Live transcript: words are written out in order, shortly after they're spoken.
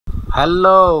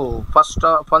Hello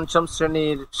পঞ্চম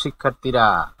শ্রেণীর শিক্ষার্থীরা,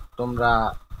 তোমরা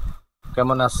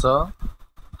কেমন আছো?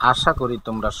 আশা করি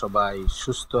তোমরা সবাই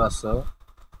সুস্থ আছো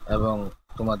এবং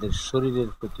তোমাদের শরীরের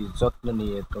প্রতি যত্ন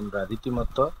নিয়ে তোমরা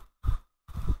রীতিমতো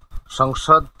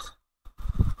সংসদ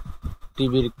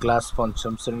টিভির ক্লাস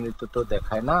পঞ্চম শ্রেণীতে তো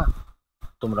দেখায় না,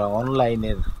 তোমরা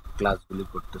অনলাইনের ক্লাসগুলি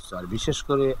করতেছো। আর বিশেষ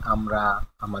করে আমরা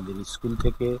আমাদের স্কুল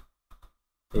থেকে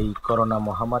এই করোনা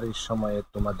মহামারীর সময়ে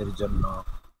তোমাদের জন্য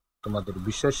তোমাদের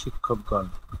বিষয় শিক্ষকগণ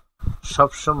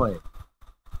সবসময়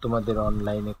তোমাদের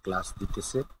অনলাইনে ক্লাস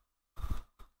দিতেছে,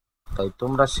 তাই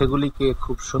তোমরা সেগুলিকে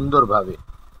খুব সুন্দরভাবে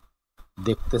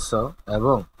দেখতেছ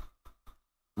এবং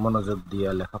মনোযোগ দিয়ে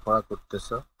লেখাপড়া করতেছ।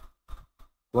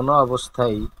 কোনো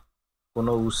অবস্থায়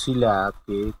কোনো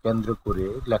উসিলাকে কেন্দ্র করে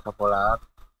লেখাপড়ার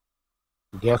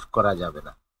গ্যাপ করা যাবে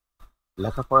না।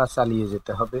 লেখাপড়া চালিয়ে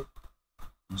যেতে হবে,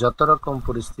 যত রকম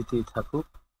পরিস্থিতি থাকুক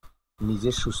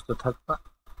নিজে সুস্থ থাকবা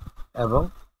এবং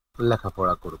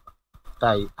লেখাপড়া করবা।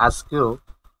 তাই আজকেও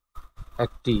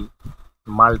একটি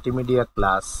মাল্টিমিডিয়া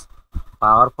ক্লাস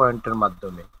পাওয়ার পয়েন্টের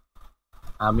মাধ্যমে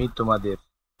আমি তোমাদের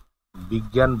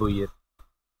বিজ্ঞান বইয়ের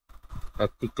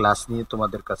একটি ক্লাস নিয়ে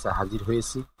তোমাদের কাছে হাজির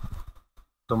হয়েছি।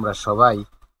 তোমরা সবাই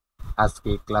আজকে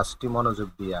এই ক্লাসটি মনোযোগ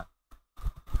দিয়া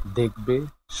দেখবে,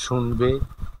 শুনবে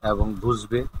এবং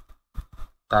বুঝবে।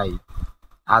 তাই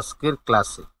আজকের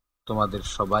ক্লাসে তোমাদের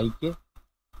সবাইকে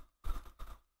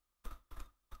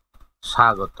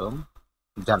স্বাগতম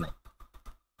জানাই।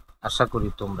 আশা করি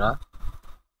তোমরা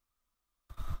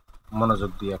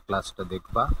মনোযোগ দিয়ে ক্লাসটা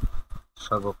দেখবা।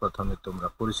 সর্বপ্রথমে তোমরা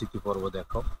পরিচিতি পর্ব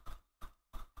দেখো।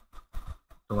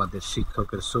 তোমাদের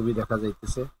শিক্ষকের ছবি দেখা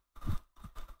যাইতেছে,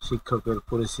 শিক্ষকের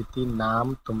পরিচিতি নাম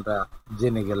তোমরা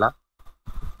জেনে গেলা।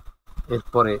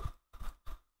 এরপরে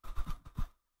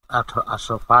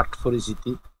আসো পাঠ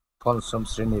পরিচিতি। পঞ্চম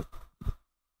শ্রেণীর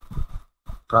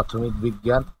প্রাথমিক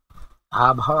বিজ্ঞান,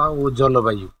 আবহাওয়া ও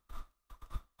জলবায়ু,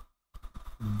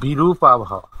 বিরূপ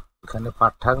আবহাওয়া। এখানে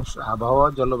পাঠ্যাংশ আবহাওয়া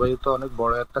জলবায়ু তো অনেক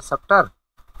বড় একটা চ্যাপ্টার,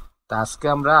 তা আজকে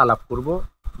আমরা আলাপ করব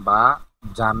বা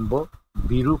জানবো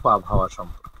বিরূপ আবহাওয়া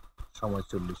সম্পর্কে। সময়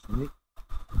 40 মিনিট।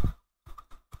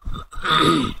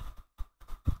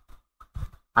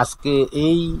 আজকে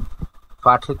এই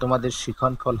পাঠে তোমাদের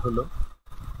শিখন ফল হলো,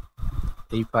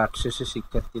 এই পাঠ শেষে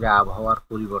শিক্ষার্থীরা আবহাওয়ার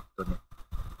পরিবর্তনে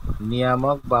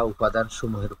নিয়ামক বা উপাদান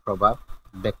সমূহের প্রভাব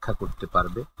ব্যাখ্যা করতে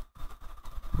পারবে।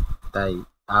 তাই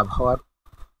আবহাওয়ার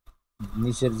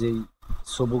নিচের যেই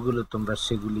ছবিগুলো তোমরা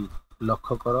সেগুলি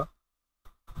লক্ষ্য করো।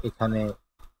 এখানে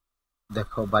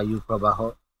দেখো বায়ু প্রবাহ,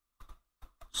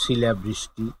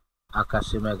 শিলাবৃষ্টি,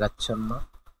 আকাশে মেঘাচ্ছন্ন,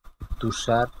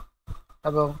 তুষার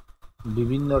এবং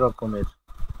বিভিন্ন রকমের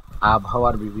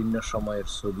আবহাওয়ার বিভিন্ন সময়ের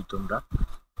ছবি তোমরা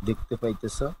দেখতে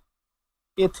পাইতেছ।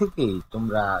 এ থেকেই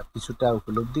তোমরা কিছুটা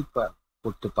উপলব্ধি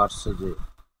করতে পারছো যে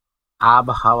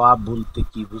আবহাওয়া বলতে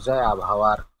কি বোঝায়।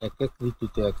 আবহাওয়ার এক এক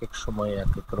ঋতুতে এক এক সময়ে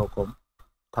এক এক রকম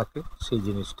থাকে, সেই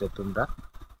জিনিসটা তোমরা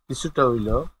কিছুটা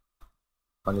হইলেও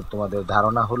তোমাদের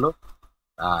ধারণা হলো।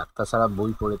 আর তাছাড়া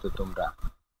বই পড়ে তো তোমরা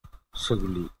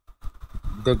সেগুলি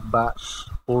দেখবা,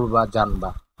 পড়বা,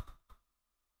 জানবা।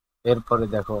 এরপরে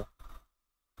দেখো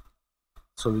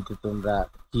ছবিতে তোমরা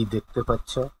কি দেখতে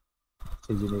পাচ্ছ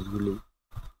সেই জিনিসগুলি।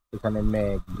 এখানে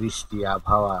মেঘ, বৃষ্টি,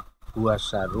 আবহাওয়া,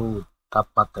 কুয়াশা, রোদ,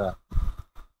 তাপমাত্রা,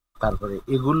 তারপরে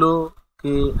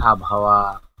এগুলোকে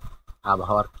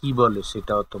আবহাওয়ার কি বলে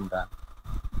সেটাও তোমরা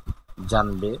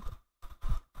জানবে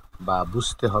বা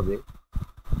বুঝতে হবে।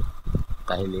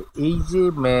 তাহলে এই যে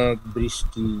মেঘ,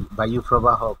 বৃষ্টি, বায়ু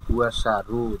প্রবাহ, কুয়াশা,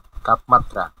 রোদ,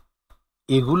 তাপমাত্রা,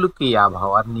 এগুলোকে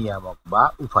আবহাওয়ার নিয়ামক বা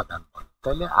উপাদান বলে।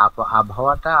 তাহলে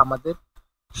আবহাওয়াটা আমাদের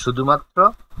শুধুমাত্র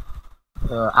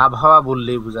আবহাওয়া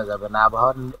বললেই বোঝা যাবে না।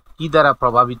 আবহাওয়া কি দ্বারা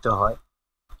প্রভাবিত হয়,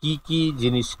 কি কি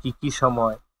জিনিস কি কি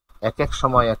সময় এক এক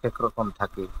সময় এক এক রকম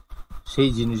থাকে, সেই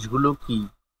জিনিসগুলো কি,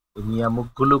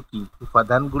 নিয়ামকগুলো কি,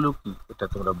 উপাদানগুলো কি, এটা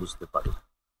তোমরা বুঝতে পারো।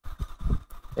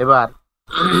 এবার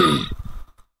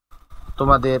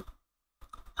তোমাদের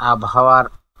আবহাওয়ার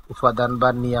উপাদান বা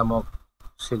নিয়ামক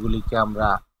সেগুলিকে আমরা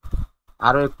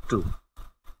আরো একটু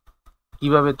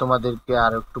কিভাবে তোমাদেরকে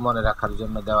আরো একটু মনে রাখার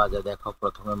জন্য দেওয়া যায়। দেখো,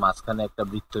 প্রথমে মাঝখানে একটা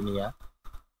বৃত্ত নিয়ে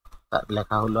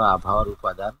লেখা হলো আবহাওয়ার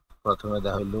উপাদান। প্রথমে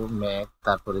দেওয়া হলো মেঘ,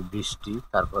 তারপরে বৃষ্টি,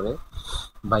 তারপরে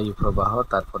বায়ু প্রবাহ,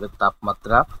 তারপরে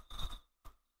তাপমাত্রা,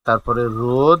 তারপরে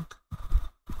রোদ,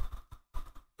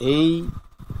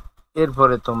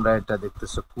 এরপরে তোমরা এটা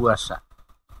দেখতেছো কুয়াশা।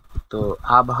 তো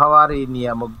আবহাওয়ার এই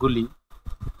নিয়ামকগুলি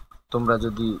তোমরা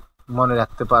যদি মনে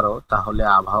রাখতে পারো তাহলে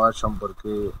আবহাওয়া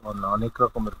সম্পর্কে অনেক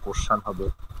রকমের কোশ্চেন হবে,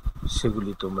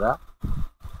 সেগুলি তোমরা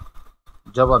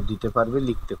জবাব দিতে পারবে,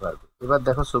 লিখতে পারবে। এবার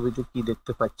দেখো ছবিতে কি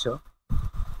দেখতে পাচ্ছ।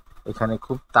 এখানে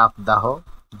খুব তাপদাহ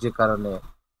যে কারণে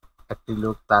একটি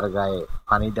লোক তার গায়ে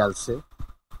পানি ঢালছে।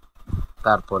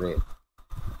 তারপরে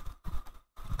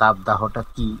তাপদাহটা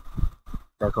কি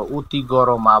দেখো, অতি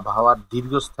গরম আবহাওয়ার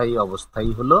দীর্ঘস্থায়ী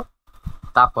অবস্থাই হলো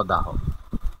তাপদাহ।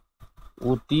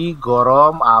 অতি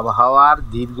গরম আবহাওয়ার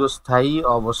দীর্ঘস্থায়ী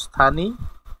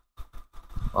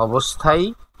অবস্থাই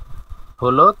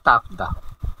হলো তাপদাহ।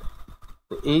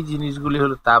 তো এই জিনিসগুলি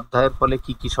হলো তাপদাহের ফলে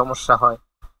কি কি সমস্যা হয়,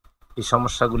 এই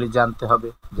সমস্যাগুলি জানতে হবে।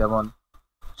 যেমন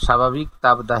স্বাভাবিক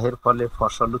তাপদাহের ফলে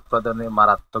ফসল উৎপাদনে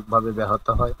মারাত্মকভাবে ব্যাহত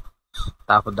হয়।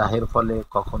 তাপদাহের ফলে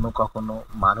কখনো কখনো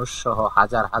মানুষ সহ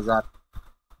হাজার হাজার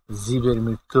জীবের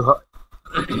মৃত্যু হয়।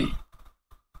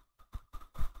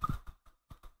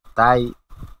 তাই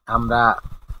আমরা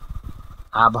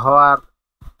আবহাওয়ার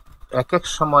এক এক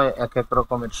সময় এক এক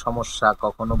রকমের সমস্যা,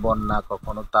 কখনো বন্যা,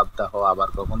 কখনো তাপদাহ, আবার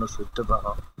কখনো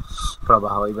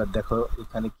শৈত্যপ্রবাহ। এবার দেখো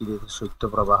এখানে কি দেখো,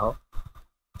 শৈত্যপ্রবাহ।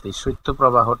 এই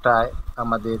শৈত্যপ্রবাহটায়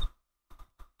আমাদের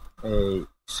এই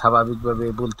স্বাভাবিকভাবে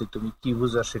বলতে তুমি কি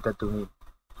বুঝো সেটা তুমি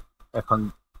এখন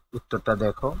উত্তরটা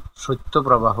দেখো।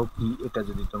 শৈত্যপ্রবাহ কি, এটা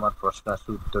যদি তোমার প্রশ্ন আসে,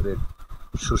 উত্তরের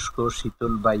শুষ্ক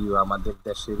শীতল বায়ু আমাদের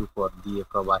দেশের উপর দিয়ে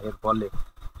প্রবাহের ফলে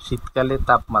শীতকালে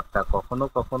তাপমাত্রা কখনো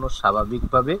কখনো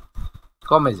স্বাভাবিকভাবে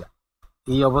কমে যায়।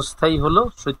 এই অবস্থাই হলো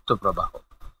শৈত্যপ্রবাহ।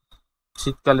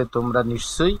 শীতকালে তোমরা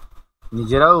নিশ্চয়ই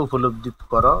নিজেরাও উপলব্ধি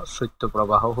করো,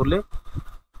 শৈত্যপ্রবাহ হলে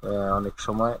অনেক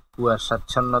সময়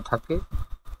কুয়াশাচ্ছন্ন থাকে,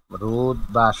 রোদ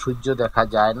বা সূর্য দেখা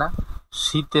যায় না,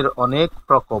 শীতের অনেক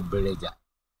প্রকোপ বেড়ে যায়।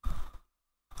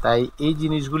 তাই এই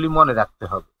জিনিসগুলি মনে রাখতে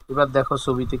হবে। এবার দেখো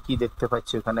ছবিতে কি দেখতে পাচ্ছ,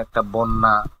 এখানে একটা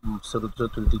বন্যা,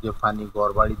 চতুর্দিকে পানি,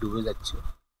 ঘরবাড়ি ডুবে যাচ্ছে।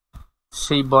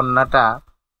 সেই বন্যাটা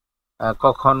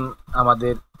কখন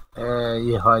আমাদের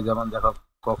হয়, যেমন দেখো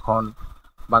কখন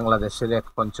বাংলাদেশের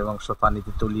 1/5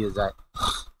 পানিতে তলিয়ে যায়।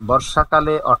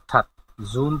 বর্ষাকালে অর্থাৎ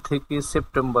জুন থেকে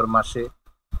সেপ্টেম্বর মাসে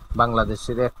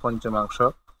বাংলাদেশের 1/5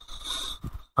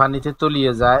 পানিতে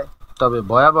তলিয়ে যায়। তবে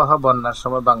ভয়াবহ বন্যার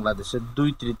সময় বাংলাদেশের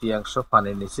 2/3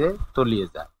 পানির নিচে তলিয়ে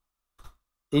যায়।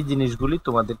 এই জিনিসগুলি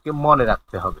তোমাদেরকে মনে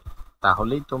রাখতে হবে,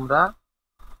 তাহলেই তোমরা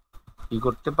কি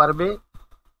করতে পারবে,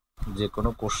 যে কোনো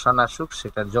কোশ্চেন আসুক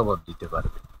সেটার জবাব দিতে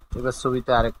পারবে। এবার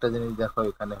ছবিতে আরেকটা জিনিস দেখো,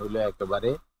 এখানে হলো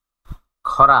একেবারে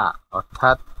খরা,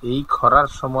 অর্থাৎ এই খরার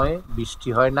সময়ে বৃষ্টি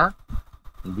হয় না।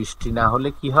 বৃষ্টি না হলে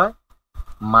কি হয়,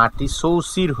 মাটি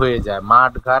চৌচির হয়ে যায়,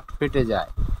 মাঠ ঘাট ফেটে যায়।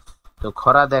 তো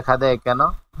খরা দেখা দেয় কেন,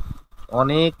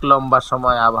 অনেক লম্বা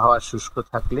সময় আবহাওয়া শুষ্ক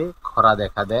থাকলে খরা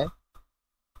দেখা দেয়।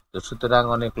 তো সুতরাং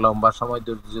অনেক লম্বা সময়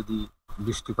ধরে যদি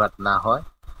বৃষ্টিপাত না হয়,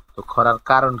 তো খরার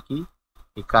কারণ কি,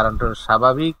 এই কারণটা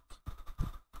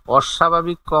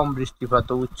অস্বাভাবিক কম বৃষ্টিপাত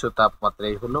ও উচ্চ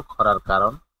তাপমাত্রাই হলো খরার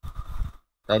কারণ।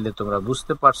 তাইলে তোমরা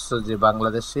বুঝতে পারছো যে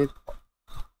বাংলাদেশের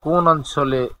কোন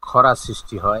অঞ্চলে খরা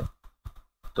সৃষ্টি হয়।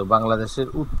 তো বাংলাদেশের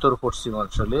উত্তর পশ্চিম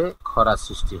অঞ্চলে খরা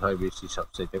সৃষ্টি হয় বেশি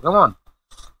সবচাইতে। কেমন,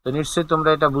 তো নিশ্চয়ই তোমরা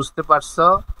এটা বুঝতে পারছো।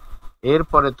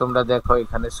 এরপরে তোমরা দেখো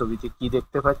এখানে ছবিতে কি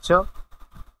দেখতে পাচ্ছ,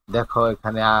 দেখো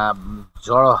এখানে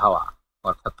ঝড়ো হাওয়া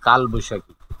অর্থাৎ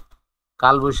কালবৈশাখী।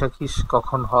 কালবৈশাখী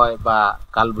কখন হয়, বা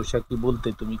কালবৈশাখী বলতে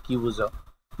তুমি কি বুঝো?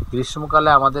 গ্রীষ্মকালে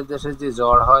আমাদের দেশে যে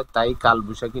ঝড় হয় তাই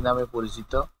কালবৈশাখী নামে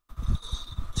পরিচিত।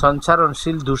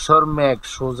 সঞ্চারণশীল ধূসর মেঘ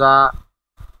সোজা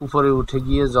উপরে উঠে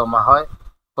গিয়ে জমা হয়,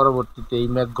 পরবর্তীতে এই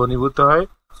মেঘ ঘনীভূত হয়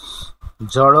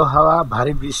ঝড়ো হাওয়া,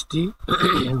 ভারী বৃষ্টি,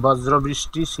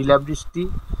 বজ্রবৃষ্টি, শিলাবৃষ্টি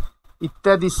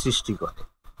ইত্যাদি সৃষ্টি করে।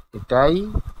 এটাই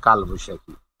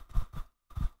কালবৈশাখী।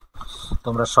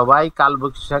 তোমরা সবাই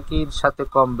কালবৈশাখীর সাথে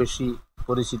কম বেশি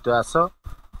পরিচিত আছো,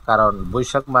 কারণ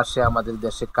বৈশাখ মাসে আমাদের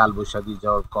দেশে কালবৈশাখী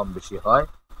ঝড় কম বেশি হয়।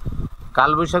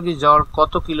 কালবৈশাখী ঝড়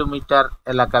কত কিলোমিটার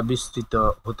এলাকা বিস্তৃত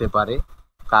হতে পারে?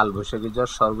 কালবৈশাখী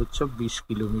ঝড় সর্বোচ্চ 20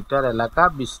 কিলোমিটার এলাকা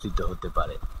বিস্তৃত হতে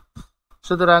পারে।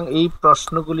 সুতরাং এই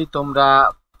প্রশ্নগুলি তোমরা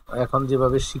এখন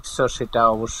যেভাবে শিখছো সেটা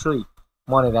অবশ্যই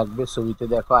মনে রাখবে। ছবিতে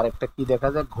দেখো আরেকটা কি দেখা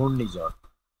যায়, ঘূর্ণিঝড়।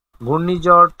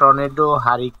 ঘূর্ণিঝড়, টর্নেডো,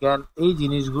 হারিকেন, এই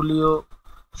জিনিসগুলিও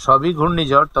সবই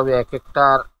ঘূর্ণিঝড়, তবে এক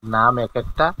একটার নাম এক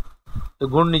একটা। তো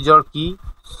ঘূর্ণিঝড় কি?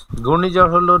 ঘূর্ণিঝড়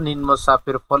হলো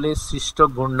নিম্নচাপের ফলে সৃষ্ট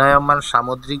ঘূর্ণায়মান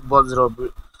সামুদ্রিক বজ্র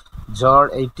ঝড়।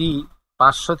 এটি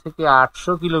 500 থেকে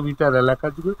 800 কিলোমিটার এলাকা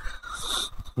জুড়ে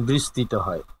বিস্তৃত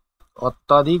হয়।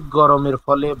 অত্যাধিক গরমের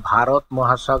ফলে ভারত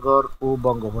মহাসাগর ও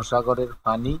বঙ্গোপসাগরের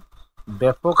পানি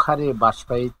ব্যাপক হারে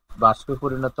বাষ্পে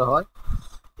পরিণত হয়।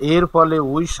 এর ফলে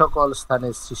ওই সকল স্থানে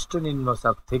সৃষ্ট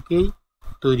নিম্নচাপ থেকেই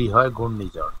তৈরি হয়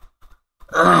ঘূর্ণিঝড়।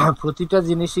 প্রতিটা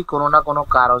জিনিসই কোনো না কোনো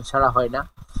কারণ ছাড়া হয় না।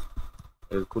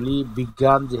 এগুলি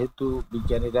বিজ্ঞান, যেহেতু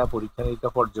বিজ্ঞানীরা পরীক্ষা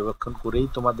নিরীক্ষা পর্যবেক্ষণ করেই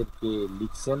তোমাদেরকে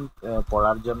লিখছেন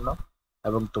পড়ার জন্য,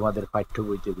 এবং তোমাদের পাঠ্য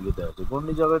বইতে এগুলি দেওয়া হয়েছে।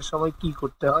 ঘূর্ণিঝড়ের সময় কি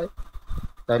করতে হয়?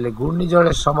 তাইলে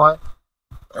ঘূর্ণিঝড়ের সময়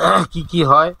কি কি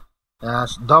হয়,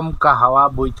 দমকা হাওয়া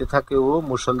বইতে থাকে ও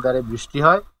মুষলধারে বৃষ্টি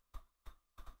হয়।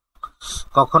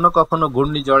 কখনো কখনো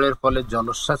ঘূর্ণিঝড়ের ফলে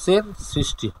জলোচ্ছ্বাসের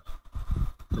সৃষ্টি হয়।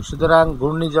 তো সুতরাং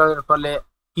ঘূর্ণিঝড়ের ফলে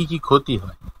কি কি ক্ষতি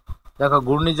হয়? দেখো,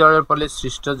 ঘূর্ণিঝড়ের ফলে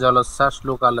সৃষ্ট জলোচ্ছ্বাস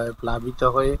লোকালয়ে প্লাবিত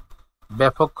হয়ে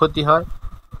ব্যাপক ক্ষতি হয়।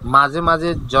 মাঝে মাঝে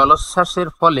জলোচ্ছ্বাসের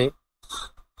ফলে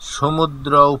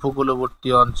সমুদ্র উপকূলবর্তী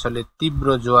অঞ্চলে তীব্র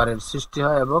জোয়ারের সৃষ্টি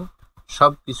হয় এবং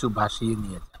সবকিছু ভাসিয়ে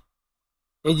নিয়ে যায়।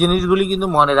 এই জিনিসগুলি কিন্তু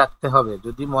মনে রাখতে হবে,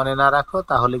 যদি মনে না রাখো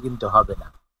তাহলে কিন্তু হবে না।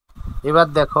 এবার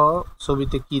দেখো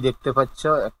ছবিতে কি দেখতে পাচ্ছ,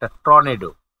 একটা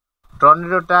টর্নেডো।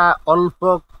 টর্নেডোটা অল্প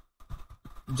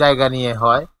জায়গা নিয়ে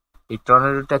হয়। এই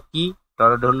টর্নেডোটা কি?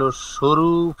 টর্নেডো হলো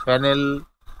সরু ফ্যানেল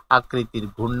আকৃতির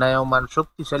ঘূর্ণায়মান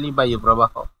শক্তিশালী বায়ু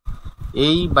প্রবাহ।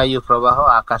 এই বায়ু প্রবাহ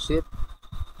আকাশের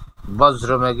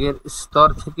বজ্রমেঘের স্তর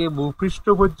থেকে ভূপৃষ্ঠ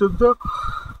পর্যন্ত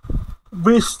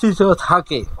বিস্তৃত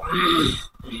থাকে।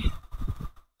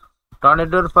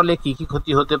 টর্নেডোর ফলে কি কি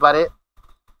ক্ষতি হতে পারে?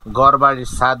 ঘরবাড়ির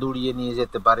ছাদ উড়িয়ে নিয়ে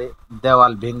যেতে পারে,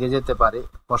 দেওয়াল ভেঙে যেতে পারে,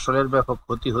 ফসলের ব্যাপক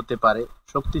ক্ষতি হতে পারে।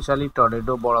 শক্তিশালী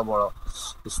টর্নেডো বড় বড়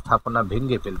স্থাপনা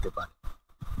ভেঙে ফেলতে পারে।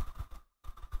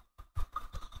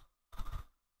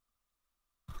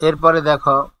 এরপরে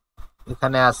দেখো,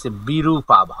 এখানে আছে বিরূপ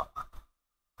আবহাওয়া,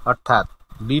 অর্থাৎ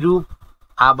বিরূপ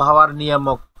আবহাওয়ার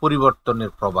নিয়ামক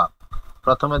পরিবর্তনের প্রভাব।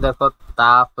 প্রথমে দেখো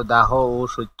তাপ দাহ ও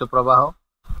শৈত্যপ্রবাহ,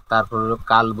 তারপর হলো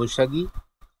কালবৈশাখী,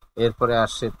 এরপরে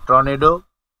আসে টর্নেডো,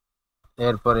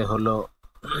 এরপরে হলো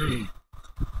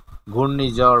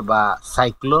ঘূর্ণিঝড় বা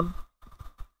সাইক্লোন।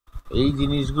 এই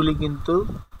জিনিসগুলি কিন্তু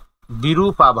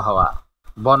বিরূপ আবহাওয়া,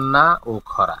 বন্যা ও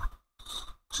খরা।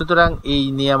 সুতরাং এই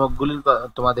নিয়ামকগুলি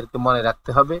তোমাদেরকে মনে রাখতে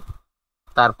হবে।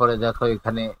 তারপরে দেখো,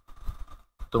 এখানে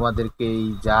তোমাদেরকে এই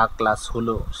যা ক্লাস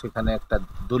হলো সেখানে একটা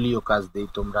দলীয় কাজ দেই।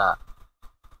 তোমরা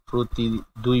প্রতি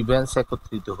 2 বেঞ্চ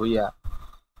একত্রিত হইয়া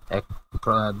এক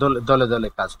দলে দলে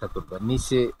কাজটা করবা।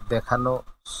 নিচে দেখানো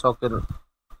ছকের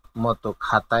মতো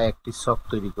খাতায় একটি ছক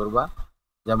তৈরি করবা।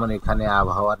 যেমন এখানে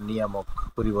আবহাওয়ার নিয়ামক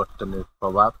পরিবর্তনের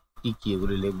প্রভাব কি কি,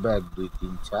 এগুলি লিখবা 1 2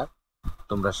 3 4।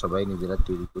 তোমরা সবাই নিজেরা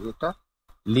তৈরি করে এটা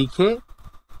লিখে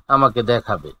আমাকে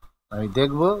দেখাবে। আমি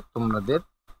দেখব তোমাদের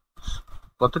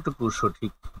কতটুকু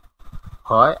সঠিক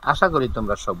হয়। আশা করি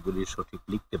তোমরা সবগুলি সঠিক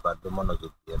লিখতে পারবে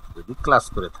মনোযোগ দিয়ে যদি ক্লাস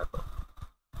করে থাকো।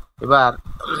 এবার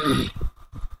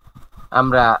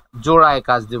আমরা জোড়ায়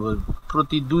কাজ দেব,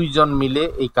 প্রতি 2 জন মিলে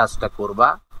এই কাজটা করবা।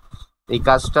 এই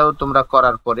কাজটাও তোমরা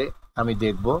করার পরে আমি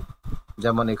দেখব।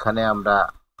 যেমন এখানে আমরা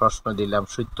প্রশ্ন দিলাম,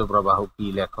 শৈত্যপ্রবাহ কি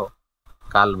লেখো,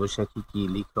 কালবৈশাখী কি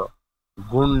লিখো,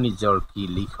 ঘূর্ণিঝড় কি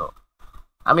লিখো।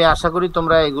 আমি আশা করি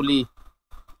তোমরা এগুলি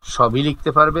সবই লিখতে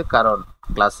পারবে, কারণ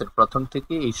ক্লাসের প্রথম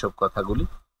থেকে এইসব কথাগুলি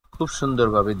খুব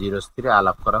সুন্দরভাবে ধীরস্থিরে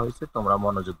আলাপ করা হয়েছে। তোমরা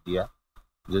মনোযোগ দিয়া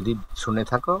যদি শুনে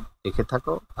থাকো, দেখে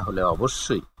থাকো, তাহলে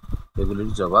অবশ্যই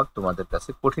এগুলির জবাব তোমাদের কাছে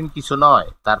কঠিন কিছু নয়।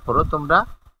 তারপরও তোমরা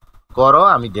করো,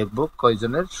 আমি দেখব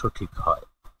কয়জনের সঠিক হয়।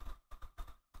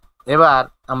 এবার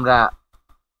আমরা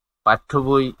পাঠ্য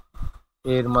বই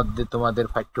এর মধ্যে তোমাদের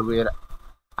পাঠ্য বইয়ের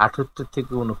 78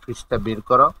 থেকে 29 পৃষ্ঠা বের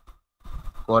করো,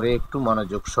 করে একটু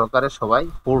মনোযোগ সহকারে সবাই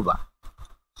পড়বা।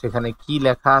 সেখানে কি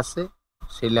লেখা আছে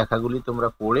সেই লেখাগুলি তোমরা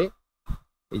পড়ে,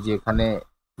 এই যে এখানে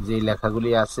যে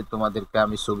লেখাগুলি আছে তোমাদেরকে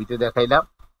আমি ছবিতে দেখাইলাম,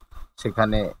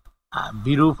 সেখানে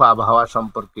বিরূপ আবহাওয়া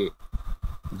সম্পর্কে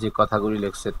যে কথাগুলি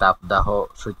লেখছে, তাপদাহ,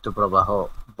 শৈত্যপ্রবাহ,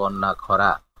 বন্যা,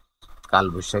 খরা,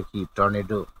 কালবৈশাখী,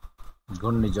 টর্নেডো,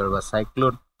 ঘূর্ণিঝড় বা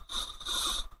সাইক্লোন,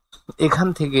 এখান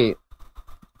থেকে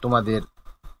তোমাদের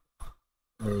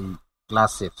এই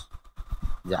ক্লাসের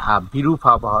যে বিরূপ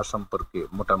আবহাওয়া সম্পর্কে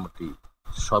মোটামুটি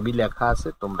সবই লেখা আছে।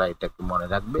 তোমরা এটাকে মনে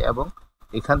রাখবে এবং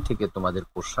এখান থেকে তোমাদের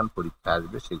কোশ্চেন পরীক্ষা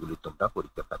আসবে, সেগুলি তোমরা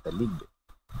পরীক্ষা খাতায় লিখবে।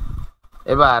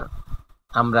 এবার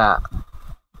আমরা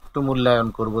একটু মূল্যায়ন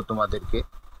করব তোমাদেরকে,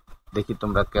 দেখি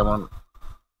তোমরা কেমন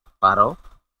পারো।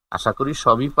 আশা করি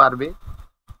সবই পারবে,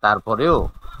 তারপরেও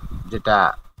যেটা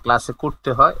ক্লাসে করতে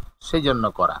হয় সেই জন্য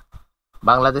করা।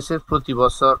 বাংলাদেশের প্রতি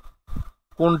বছর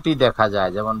কোনটি দেখা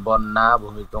যায়? যেমন বন্যা,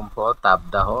 ভূমিকম্প,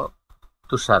 তাপদাহ,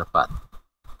 তুষারপাত।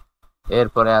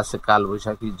 এরপরে আছে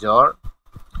কালবৈশাখী ঝড়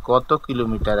কত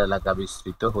কিলোমিটার এলাকা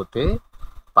বিস্তৃত হতে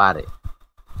পারে।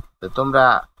 তো তোমরা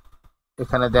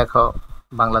এখানে দেখো,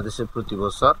 বাংলাদেশের প্রতি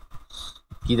বছর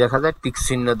কি দেখা যায়, টিক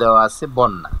চিহ্ন দেওয়া আছে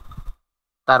বন্যা।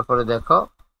 তারপরে দেখো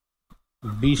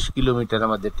 20 কিলোমিটারের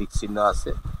মধ্যে টিক চিহ্ন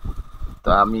আছে। তো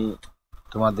আমি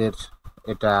তোমাদের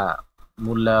এটা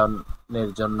মূল্যায়নের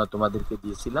জন্য তোমাদেরকে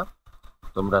দিয়েছিলাম।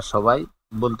 তোমরা সবাই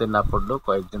বলতে না পারলেও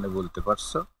কয়েকজনে বলতে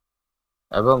পারছো,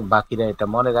 এবং বাকিরা এটা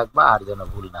মনে রাখবা আর যেন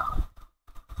ভুল না হয়।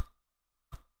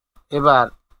 এবার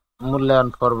মূল্যায়ন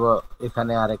পর্ব,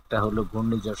 এখানে আরেকটা হলো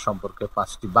ঘূর্ণিঝড় সম্পর্কে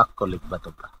 5টি বাক্য লিখবা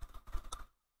তোমরা।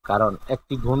 কারণ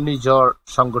একটি ঘূর্ণিঝড়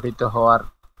সংঘটিত হওয়ার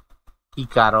কি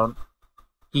কারণ,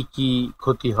 কি কি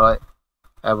ক্ষতি হয়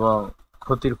এবং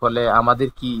ক্ষতির ফলে আমাদের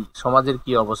কি সমাজের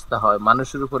কি অবস্থা হয়,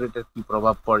 মানুষের উপর এটার কি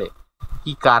প্রভাব পড়ে,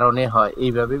 কি কারণে হয়,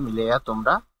 এইভাবে মিলাইয়া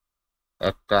তোমরা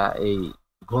একটা এই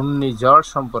ঘূর্ণিঝড়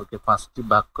সম্পর্কে 5টি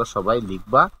বাক্য সবাই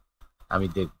লিখবা, আমি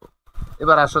দেখব।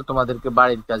 এবার আসো তোমাদেরকে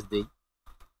বাড়ির কাজ দেই,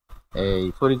 এই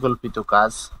পরিকল্পিত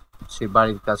কাজ। সেই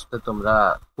বাড়ির কাজটা তোমরা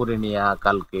করে নিয়ে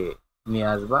কালকে নিয়ে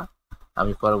আসবা,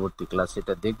 আমি পরবর্তী ক্লাসে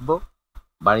এটা দেখব।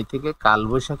 বাড়ি থেকে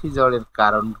কালবৈশাখী ঝড়ের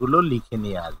কারণগুলো লিখে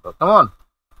নিয়ে আসবো। কেমন?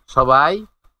 সবাই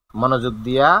মনোযোগ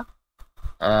দিয়া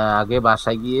আগে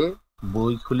বাসায় গিয়ে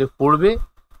বই খুলে পড়বে,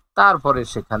 তারপরে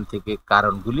সেখান থেকে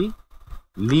কারণগুলি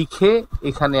লিখে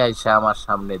এখানে এসে আমার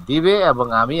সামনে দিবে এবং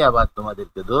আমি আবার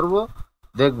তোমাদেরকে ধরবো,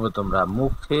 দেখবো তোমরা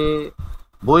মুখে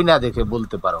বই না দেখে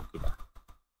বলতে পারো কিনা।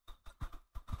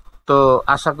 তো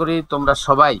আশা করি তোমরা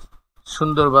সবাই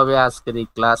সুন্দরভাবে আজকের এই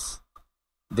ক্লাস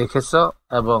দেখেছ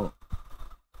এবং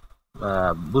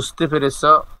বুঝতে পেরেছ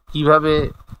কিভাবে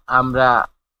আমরা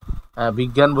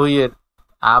বিজ্ঞান বইয়ের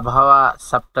আবহাওয়া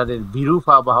চ্যাপ্টারের বিরূপ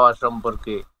আবহাওয়া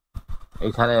সম্পর্কে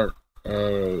এখানের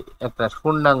একটা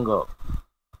পূর্ণাঙ্গ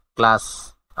ক্লাস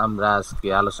আমরা আজকে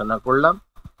আলোচনা করলাম।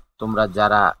 তোমরা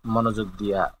যারা মনোযোগ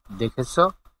দিয়া দেখেছ,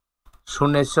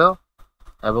 শুনেছ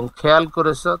এবং খেয়াল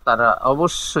করেছ, তারা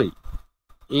অবশ্যই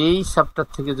এই চ্যাপ্টার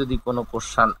থেকে যদি কোনো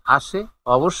কোশ্চেন আসে,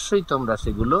 অবশ্যই তোমরা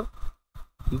সেগুলো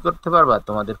কি করতে পারবা,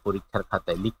 তোমাদের পরীক্ষার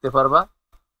খাতায় লিখতে পারবা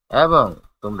এবং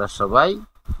তোমরা সবাই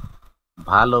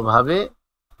ভালোভাবে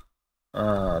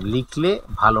লিখলে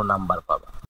ভালো নাম্বার পাবা।